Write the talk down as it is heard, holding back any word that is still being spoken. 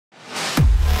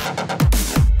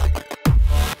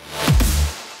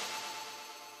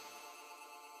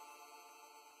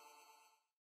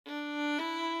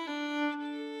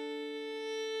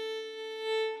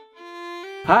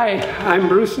Hi, I'm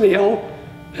Bruce Neal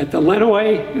at the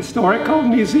Lenawee Historical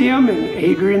Museum in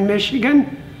Adrian,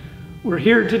 Michigan. We're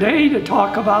here today to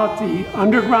talk about the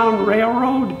Underground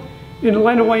Railroad in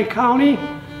Lenawee County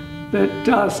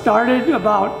that started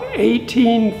about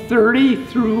 1830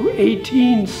 through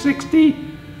 1860,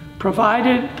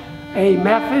 provided a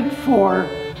method for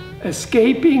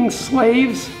escaping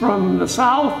slaves from the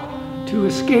South to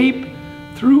escape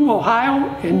through Ohio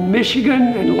and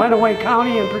Michigan and Lenawee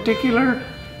County in particular,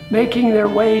 making their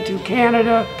way to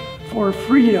Canada for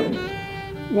freedom.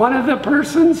 One of the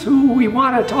persons who we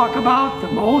want to talk about the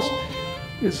most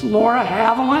is Laura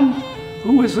Haviland,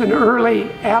 who was an early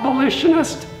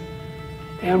abolitionist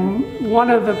and one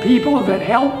of the people that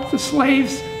helped the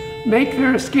slaves make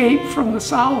their escape from the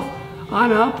South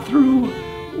on up through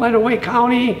Lenawee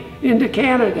County into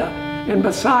Canada. And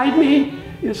beside me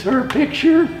is her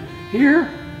picture here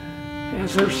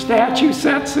as her statue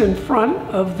sits in front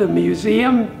of the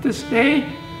museum this day.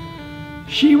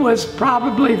 She was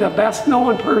probably the best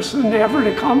known person ever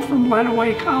to come from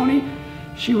Lenawee County.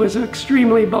 She was an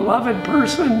extremely beloved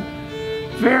person,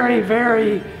 very,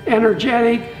 very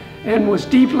energetic, and was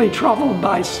deeply troubled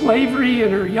by slavery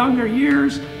in her younger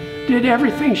years, did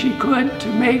everything she could to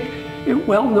make it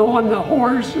well known the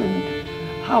horrors and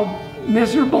how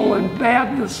miserable and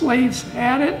bad the slaves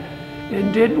had it,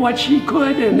 and did what she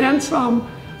could and then some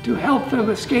to help them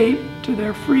escape to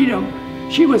their freedom.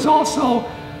 She was also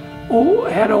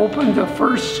had opened the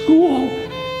first school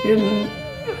in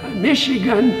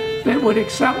Michigan that would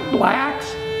accept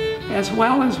blacks as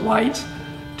well as whites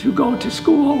to go to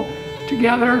school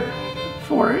together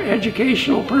for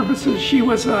educational purposes. She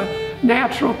was a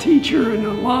natural teacher and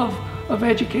a love of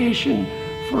education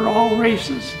for all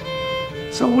races.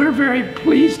 So we're very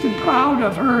pleased and proud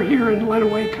of her here in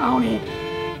Lenawee County.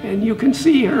 And you can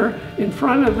see her in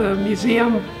front of the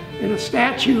museum in a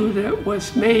statue that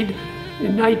was made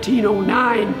in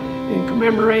 1909 and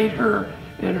commemorate her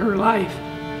and her life.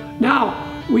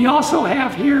 Now, we also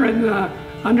have here in the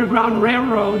Underground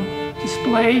Railroad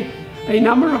display a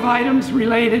number of items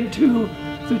related to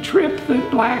the trip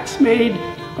that blacks made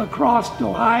across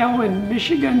Ohio and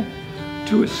Michigan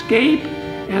to escape,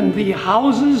 and the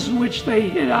houses which they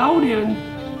hid out in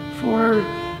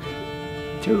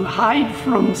to hide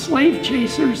from slave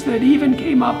chasers that even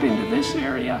came up into this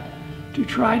area to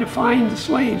try to find the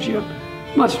slaves. You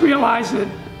must realize that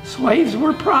slaves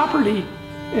were property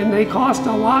and they cost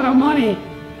a lot of money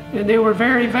and they were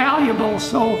very valuable,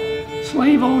 so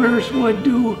slave owners would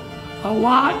do a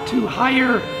lot to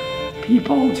hire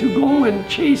people to go and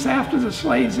chase after the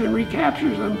slaves and recapture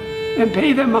them and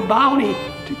pay them a bounty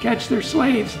to catch their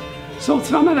slaves. So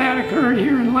some of that occurred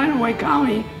here in Lenawee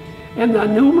County, and the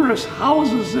numerous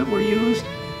houses that were used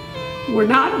were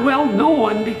not well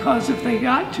known, because if they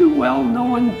got too well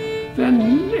known,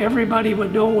 then everybody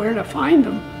would know where to find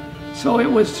them. So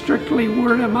it was strictly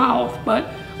word of mouth,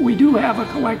 but we do have a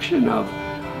collection of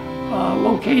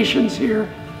locations here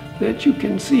that you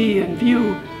can see and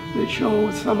view that show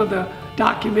some of the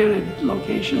documented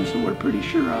locations that we're pretty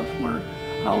sure of were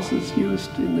houses used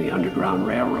in the Underground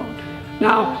Railroad.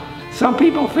 Now, some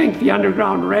people think the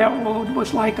Underground Railroad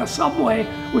was like a subway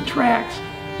with tracks.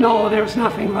 No, there's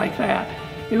nothing like that.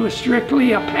 It was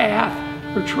strictly a path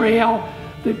or trail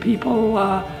that people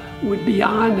would be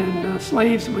on, and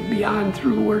slaves would be on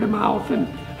through word of mouth and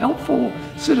helpful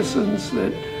citizens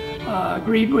that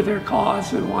agreed with their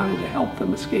cause and wanted to help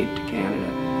them escape to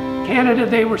Canada. Canada,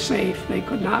 they were safe. They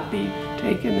could not be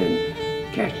taken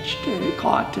and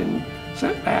caught and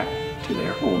sent back to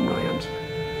their homelands.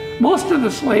 Most of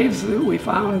the slaves that we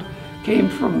found came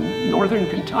from northern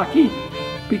Kentucky,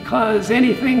 because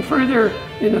anything further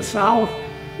in the South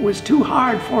was too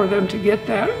hard for them to get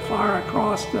that far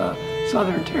across the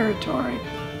Southern Territory.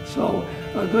 So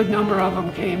a good number of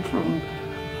them came from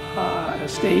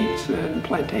estates and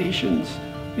plantations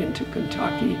into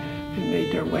Kentucky and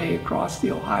made their way across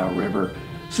the Ohio River.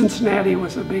 Cincinnati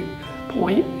was a big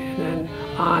point, and then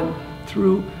on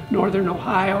through northern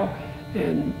Ohio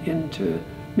and into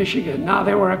Michigan. Now,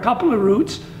 there were a couple of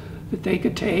routes that they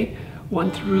could take,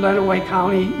 one through Lenawee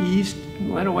County east,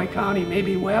 Lenawee County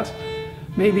maybe west,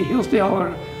 maybe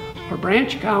Hillsdale or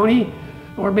Branch County,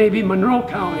 or maybe Monroe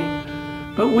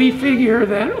County. But we figure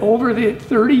that over the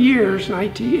 30 years,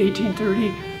 1830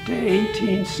 to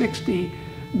 1860,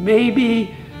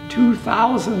 maybe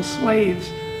 2,000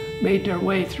 slaves made their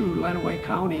way through Lenawee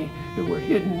County and were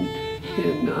hidden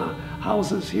in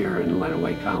houses here in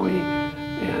Lenawee County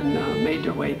and made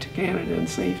their way to Canada in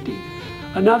safety.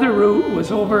 Another route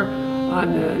was over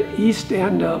on the east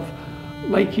end of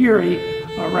Lake Erie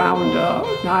around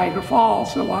Niagara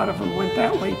Falls. A lot of them went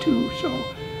that way too. So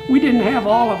We didn't have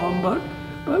all of them,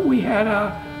 but we had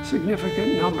a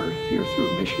significant number here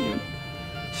through Michigan.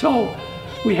 So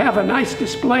we have a nice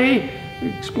display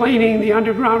explaining the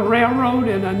Underground Railroad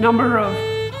and a number of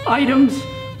items,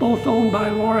 both owned by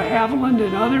Laura Haviland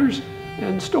and others,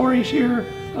 and stories here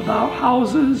about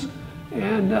houses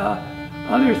and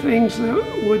other things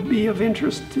that would be of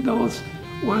interest to those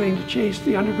wanting to chase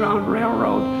the Underground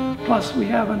Railroad. Plus we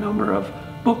have a number of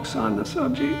books on the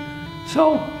subject.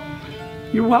 So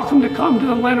you're welcome to come to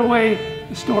the Lenawee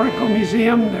Historical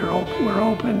Museum. We're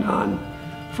open on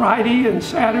Friday and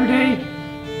Saturday,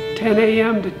 10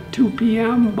 a.m. to 2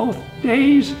 p.m. both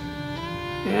days,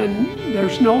 and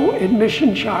there's no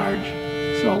admission charge.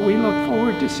 So we look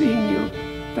forward to seeing you.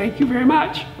 Thank you very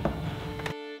much.